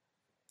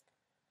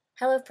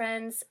Hello,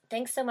 friends.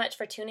 Thanks so much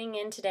for tuning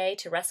in today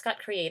to Rescott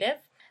Creative.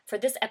 For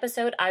this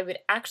episode, I would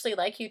actually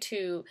like you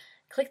to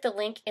click the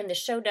link in the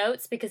show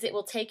notes because it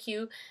will take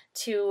you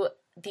to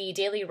the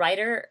Daily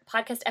Writer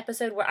podcast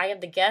episode where I am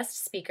the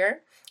guest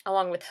speaker,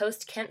 along with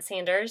host Kent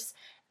Sanders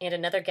and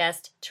another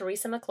guest,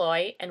 Teresa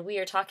McCloy, and we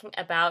are talking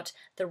about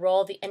the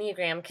role the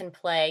Enneagram can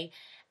play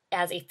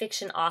as a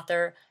fiction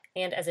author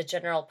and as a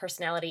general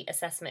personality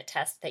assessment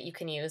test that you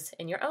can use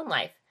in your own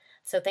life.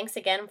 So thanks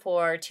again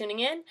for tuning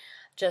in.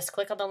 Just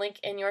click on the link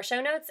in your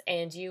show notes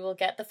and you will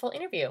get the full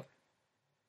interview.